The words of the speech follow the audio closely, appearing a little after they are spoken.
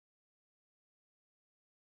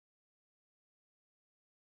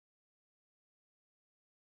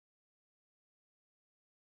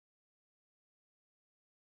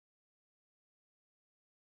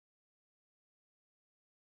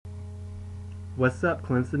What's up,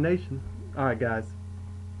 Clemson Nation? Alright, guys.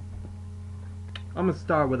 I'm going to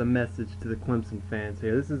start with a message to the Clemson fans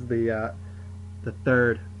here. This is the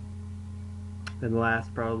third and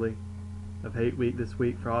last, probably, of hate week this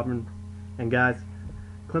week for Auburn. And, guys,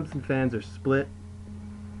 Clemson fans are split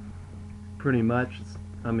pretty much.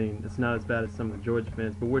 It's not as bad as some of the Georgia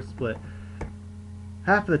fans, but we're split.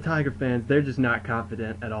 Half of the Tiger fans, they're just not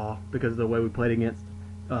confident at all because of the way we played against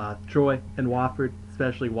Troy and Wofford,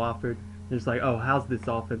 especially Wofford. They're just like, oh, how's this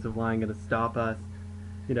offensive line going to stop us?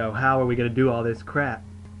 You know, how are we going to do all this crap?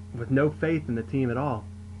 With no faith in the team at all.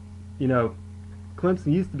 You know,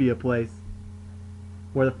 Clemson used to be a place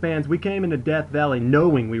where the fans, we came into Death Valley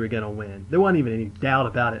knowing we were going to win. There wasn't even any doubt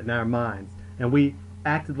about it in our minds. And we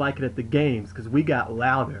acted like it at the games because we got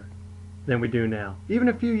louder than we do now. Even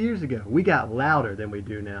a few years ago, we got louder than we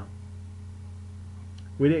do now.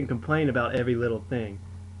 We didn't complain about every little thing.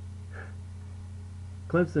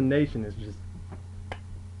 Clemson Nation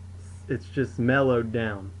is just mellowed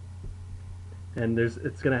down. And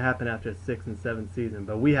it's going to happen after a 6th and 7th season,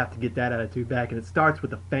 but we have to get that attitude back, and it starts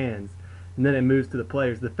with the fans, and then it moves to the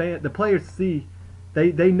players. The players see,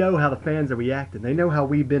 they know how the fans are reacting. They know how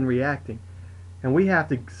we've been reacting. And we have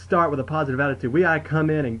to start with a positive attitude. We got to come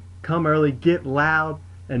in and come early, get loud,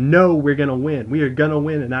 and know we're going to win. We are going to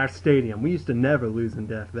win in our stadium. We used to never lose in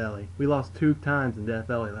Death Valley. We lost 2 times in Death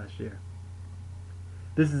Valley last year.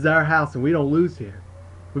 This is our house, and we don't lose here.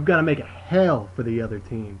 We've got to make it hell for the other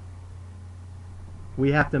team.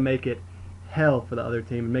 We have to make it hell for the other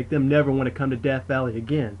team and make them never want to come to Death Valley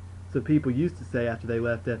again. So people used to say after they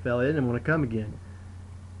left Death Valley, they didn't want to come again.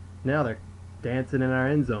 Now they're dancing in our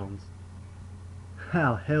end zones.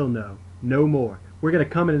 Oh, hell no. No more. We're going to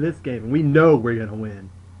come into this game, and we know we're going to win.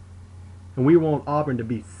 And we want Auburn to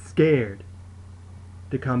be scared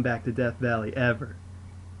to come back to Death Valley ever.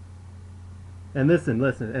 And listen,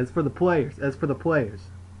 as for the players,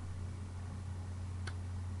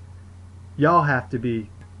 y'all have to be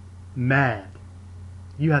mad.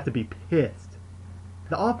 You have to be pissed.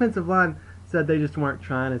 The offensive line said they just weren't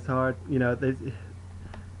trying as hard. You know, they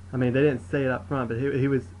didn't say it up front, but he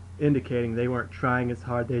was indicating they weren't trying as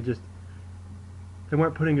hard. They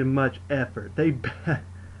weren't putting in much effort.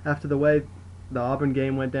 After the way the Auburn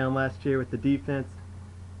game went down last year with the defense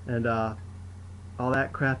and all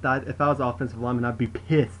that crap, if I was an offensive lineman, I'd be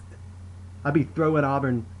pissed. I'd be throwing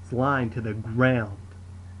Auburn's line to the ground.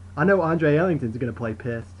 I know Andre Ellington's going to play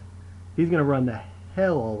pissed. He's going to run the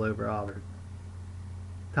hell all over Auburn.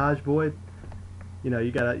 Taj Boyd, you know,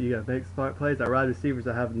 you gotta make smart plays. Our wide receivers,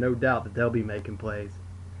 I have no doubt that they'll be making plays.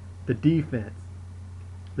 The defense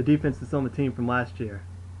that's on the team from last year.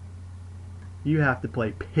 You have to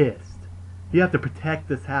play pissed. You have to protect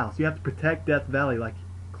this house. You have to protect Death Valley like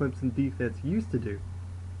Clemson defense used to do.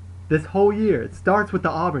 This whole year, it starts with the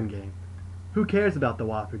Auburn game. Who cares about the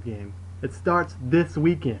Wofford game? It starts this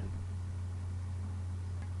weekend.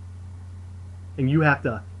 And you have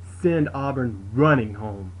to send Auburn running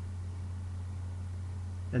home.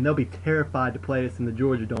 And they'll be terrified to play us in the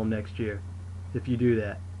Georgia Dome next year if you do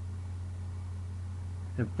that.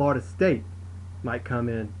 And Florida State might come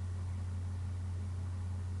in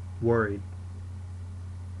worried.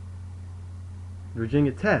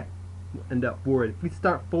 Virginia Tech will end up worried. If we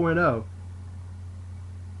start 4-0,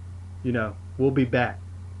 you know, we'll be back.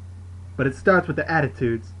 But it starts with the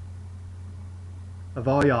attitudes of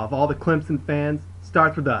all y'all, of all the Clemson fans.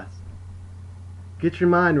 Starts with us. Get your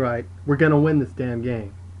mind right. We're going to win this damn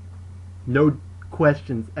game. No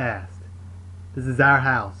questions asked. This is our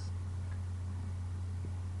house.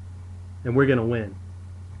 And we're going to win.